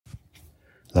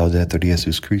Laudetur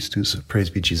Jesus Christus, praise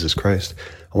be Jesus Christ.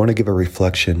 I want to give a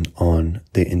reflection on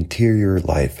the interior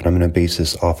life, and I'm going to base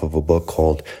this off of a book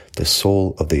called The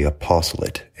Soul of the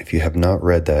Apostolate. If you have not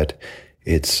read that,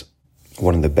 it's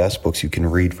one of the best books you can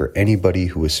read for anybody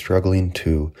who is struggling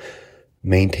to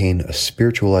maintain a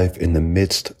spiritual life in the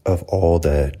midst of all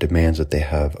the demands that they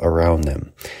have around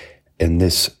them. And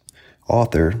this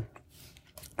author,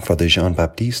 Father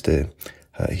Jean-Baptiste,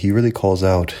 he really calls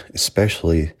out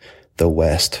especially the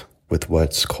West with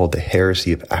what's called the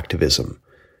heresy of activism,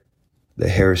 the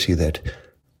heresy that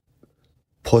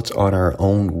puts on our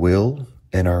own will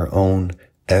and our own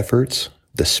efforts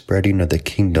the spreading of the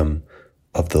kingdom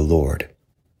of the Lord.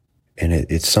 And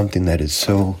it's something that is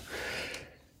so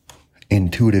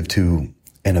intuitive to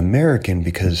an American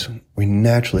because we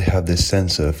naturally have this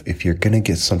sense of if you're going to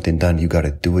get something done, you got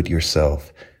to do it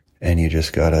yourself, and you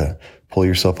just got to pull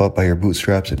yourself up by your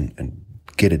bootstraps and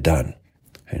get it done.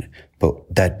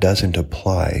 But that doesn't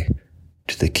apply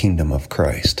to the kingdom of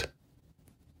Christ.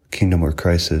 Kingdom where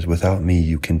Christ says, without me,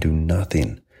 you can do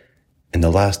nothing. And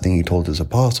the last thing he told his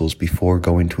apostles before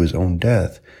going to his own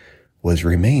death was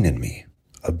remain in me,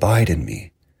 abide in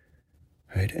me.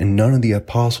 Right? And none of the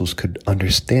apostles could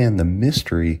understand the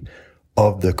mystery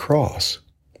of the cross,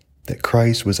 that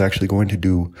Christ was actually going to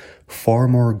do far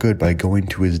more good by going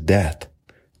to his death,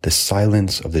 the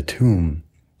silence of the tomb,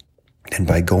 and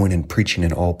by going and preaching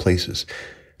in all places.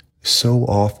 So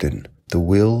often, the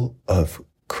will of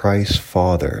Christ's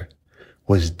Father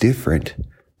was different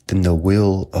than the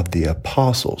will of the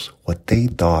apostles, what they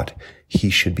thought he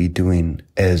should be doing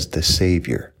as the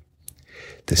Savior.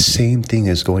 The same thing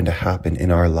is going to happen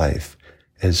in our life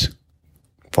as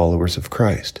followers of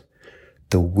Christ.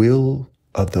 The will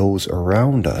of those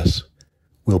around us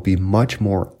will be much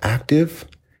more active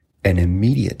and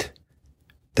immediate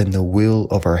than the will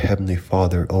of our Heavenly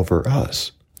Father over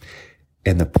us.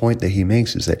 And the point that he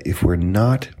makes is that if we're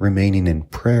not remaining in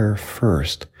prayer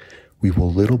first, we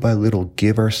will little by little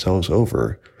give ourselves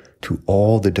over to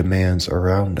all the demands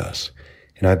around us.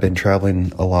 And I've been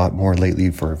traveling a lot more lately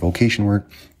for vocation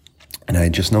work, and I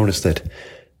just noticed that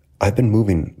I've been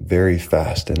moving very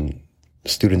fast, and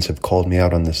students have called me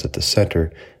out on this at the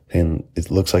center, and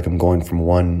it looks like I'm going from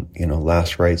one,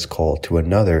 last rites call to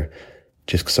another,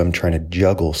 just because I'm trying to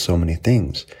juggle so many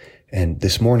things. And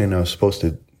this morning I was supposed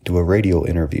to do a radio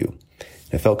interview.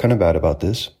 I felt kind of bad about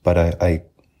this, but I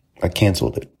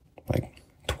canceled it like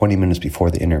 20 minutes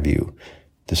before the interview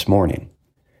this morning.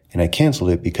 And I canceled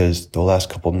it because the last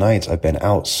couple nights I've been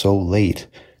out so late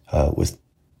with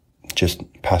just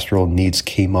pastoral needs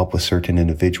came up with certain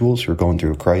individuals who are going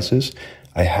through a crisis.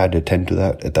 I had to attend to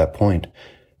that at that point.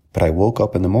 But I woke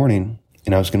up in the morning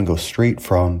and I was going to go straight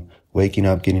from waking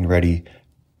up, getting ready,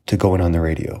 to going on the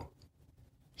radio.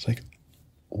 It's like,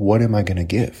 what am I going to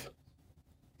give?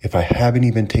 If I haven't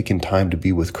even taken time to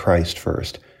be with Christ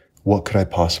first, what could I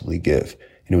possibly give?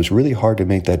 And it was really hard to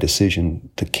make that decision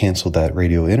to cancel that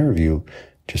radio interview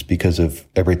just because of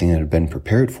everything that had been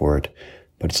prepared for it.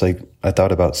 But it's like, I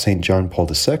thought about St. John Paul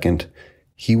II.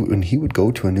 When he would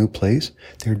go to a new place,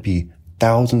 there'd be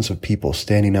thousands of people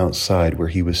standing outside where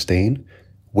he was staying,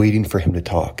 waiting for him to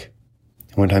talk.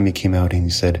 One time he came out and he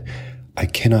said, I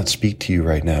cannot speak to you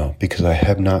right now because I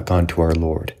have not gone to our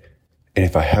Lord. And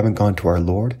if I haven't gone to our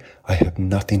Lord, I have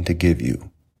nothing to give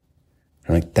you.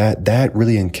 And like that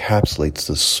really encapsulates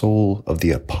the soul of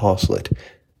the apostolate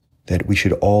that we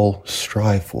should all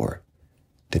strive for.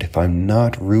 That if I'm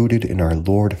not rooted in our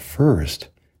Lord first,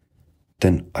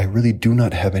 then I really do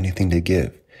not have anything to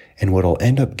give. And what I'll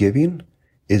end up giving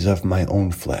is of my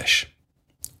own flesh,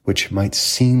 which might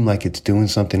seem like it's doing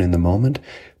something in the moment,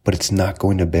 but it's not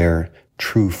going to bear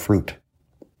true fruit.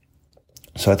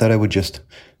 So I thought I would just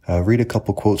read a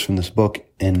couple quotes from this book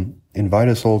and invite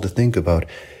us all to think about,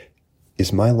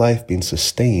 is my life being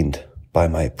sustained by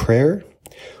my prayer,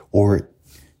 or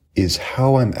is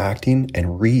how I'm acting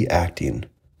and reacting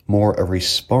more a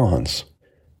response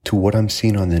to what I'm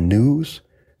seeing on the news,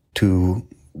 to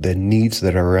the needs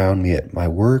that are around me at my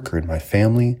work or in my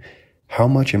family? How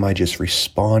much am I just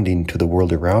responding to the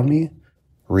world around me,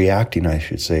 reacting, I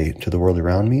should say, to the world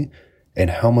around me? And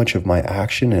how much of my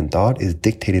action and thought is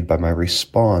dictated by my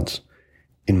response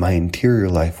in my interior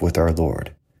life with our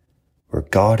Lord, where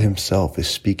God himself is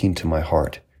speaking to my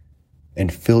heart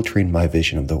and filtering my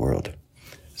vision of the world?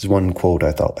 This is one quote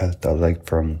I liked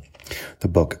from the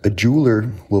book. A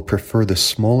jeweler will prefer the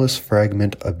smallest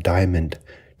fragment of diamond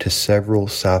to several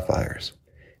sapphires.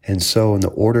 And so, in the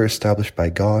order established by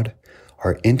God,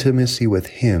 our intimacy with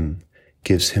him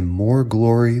gives him more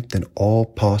glory than all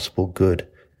possible good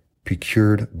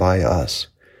procured by us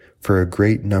for a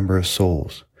great number of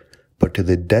souls, but to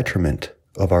the detriment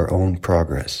of our own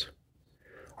progress.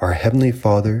 Our Heavenly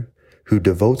Father, who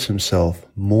devotes himself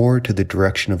more to the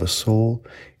direction of a soul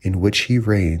in which he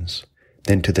reigns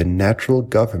than to the natural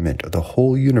government of the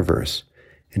whole universe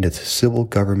and to the civil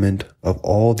government of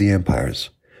all the empires,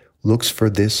 looks for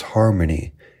this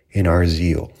harmony in our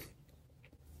zeal.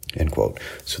 End quote.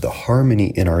 So the harmony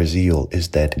in our zeal is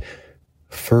that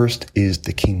first is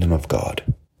the kingdom of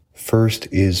God. First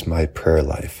is my prayer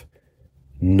life.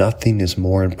 Nothing is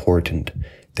more important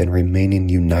than remaining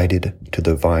united to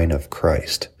the vine of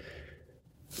Christ.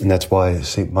 And that's why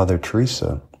St. Mother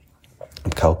Teresa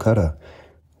of Calcutta,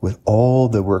 with all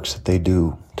the works that they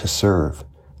do to serve,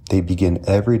 they begin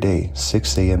every day,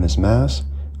 6 a.m. is Mass,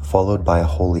 followed by a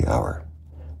holy hour.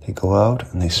 They go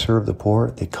out and they serve the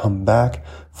poor. They come back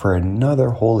for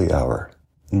another holy hour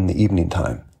in the evening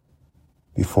time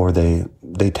before they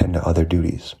tend to other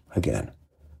duties again.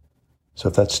 So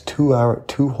if that's 2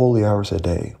 holy hours a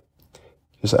day,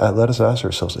 just let us ask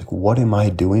ourselves, like, what am I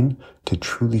doing to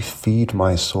truly feed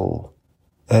my soul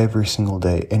every single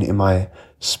day? And am I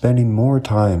spending more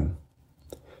time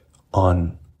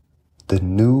on the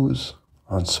news,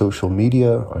 on social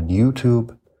media, on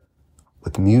YouTube,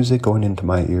 with music going into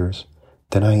my ears,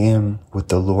 than I am with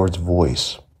the Lord's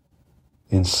voice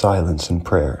in silence and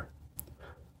prayer?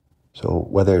 So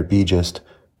whether it be just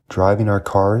driving our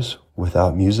cars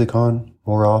without music on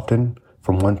more often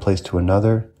from one place to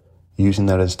another, using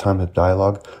that as time of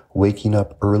dialogue, waking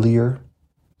up earlier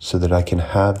so that I can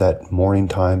have that morning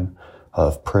time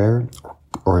of prayer,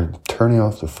 or turning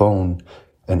off the phone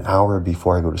an hour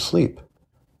before I go to sleep,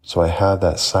 so I have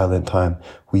that silent time.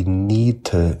 We need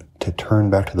to turn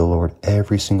back to the Lord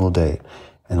every single day.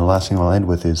 And the last thing I'll end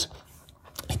with is,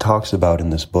 he talks about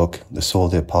in this book, The Soul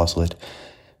of the Apostolate,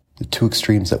 the two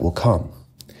extremes that will come.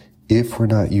 If we're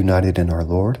not united in our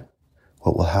Lord,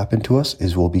 what will happen to us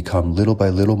is we'll become little by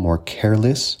little more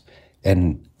careless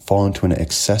and fall into an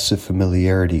excessive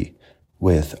familiarity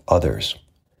with others.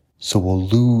 So we'll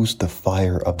lose the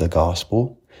fire of the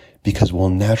gospel because we'll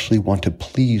naturally want to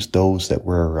please those that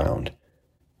we're around.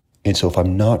 And so if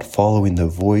I'm not following the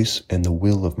voice and the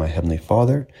will of my Heavenly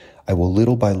Father, I will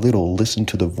little by little listen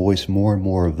to the voice more and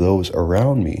more of those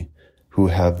around me who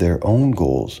have their own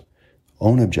goals,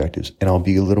 own objectives, and I'll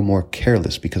be a little more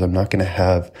careless because I'm not going to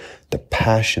have the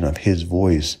passion of His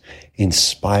voice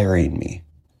inspiring me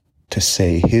to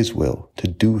say His will, to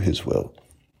do His will.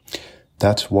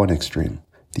 That's one extreme.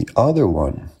 The other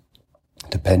one,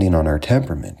 depending on our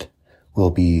temperament, will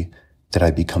be that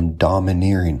I become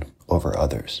domineering over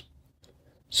others.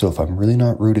 So if I'm really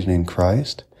not rooted in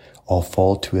Christ, I'll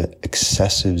fall to an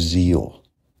excessive zeal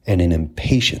and an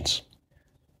impatience.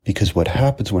 Because what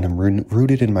happens when I'm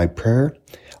rooted in my prayer,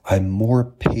 I'm more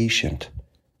patient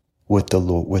with the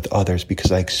Lord, with others,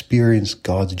 because I experience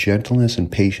God's gentleness and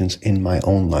patience in my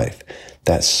own life,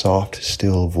 that soft,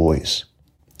 still voice.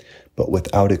 But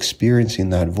without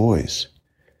experiencing that voice,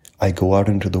 I go out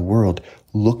into the world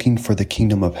looking for the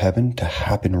kingdom of heaven to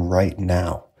happen right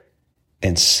now.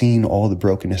 And seeing all the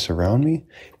brokenness around me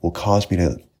will cause me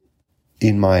to,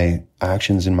 in my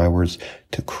actions, in my words,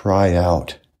 to cry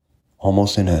out,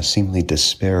 almost in a seemingly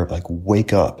despair of like,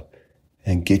 wake up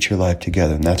and get your life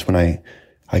together. And that's when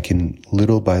I can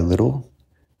little by little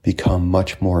become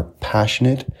much more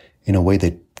passionate in a way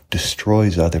that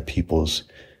destroys other people's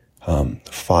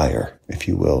fire, if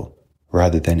you will,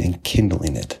 rather than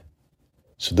enkindling it.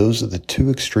 So those are the two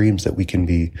extremes that we can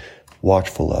be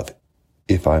watchful of.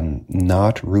 If I'm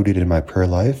not rooted in my prayer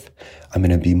life, I'm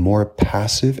going to be more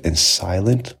passive and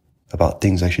silent about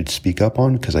things I should speak up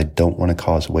on because I don't want to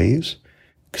cause waves,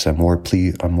 because I'm more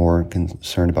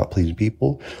concerned about pleasing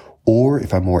people. Or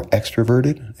if I'm more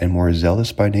extroverted and more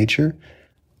zealous by nature,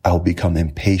 I'll become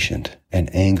impatient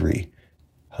and angry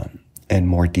and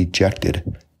more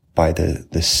dejected by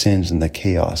the sins and the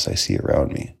chaos I see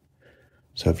around me.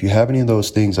 So if you have any of those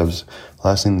things,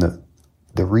 the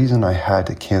reason I had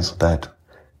to cancel that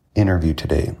interview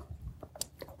today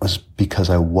was because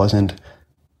I wasn't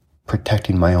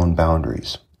protecting my own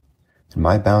boundaries. And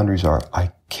my boundaries are,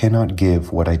 I cannot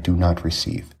give what I do not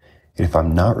receive. And if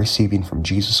I'm not receiving from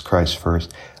Jesus Christ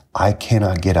first, I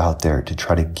cannot get out there to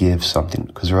try to give something,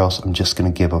 because or else I'm just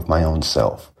going to give of my own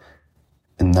self.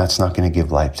 And that's not going to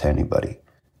give life to anybody.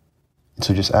 And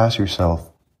so just ask yourself,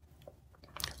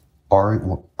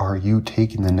 are you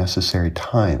taking the necessary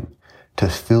time to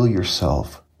fill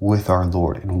yourself with our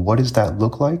Lord? And what does that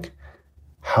look like?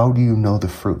 How do you know the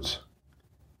fruits?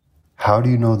 How do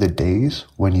you know the days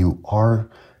when you are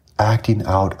acting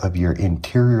out of your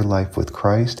interior life with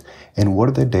Christ? And what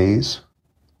are the days,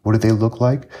 what do they look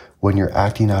like when you're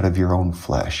acting out of your own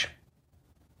flesh?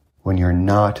 When you're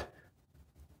not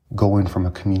going from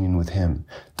a communion with him.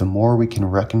 The more we can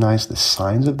recognize the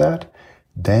signs of that,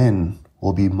 then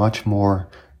we'll be much more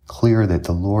clear that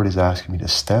the Lord is asking me to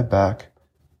step back,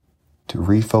 to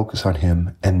refocus on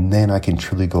him, and then I can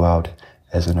truly go out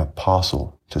as an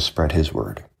apostle to spread his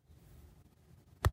word.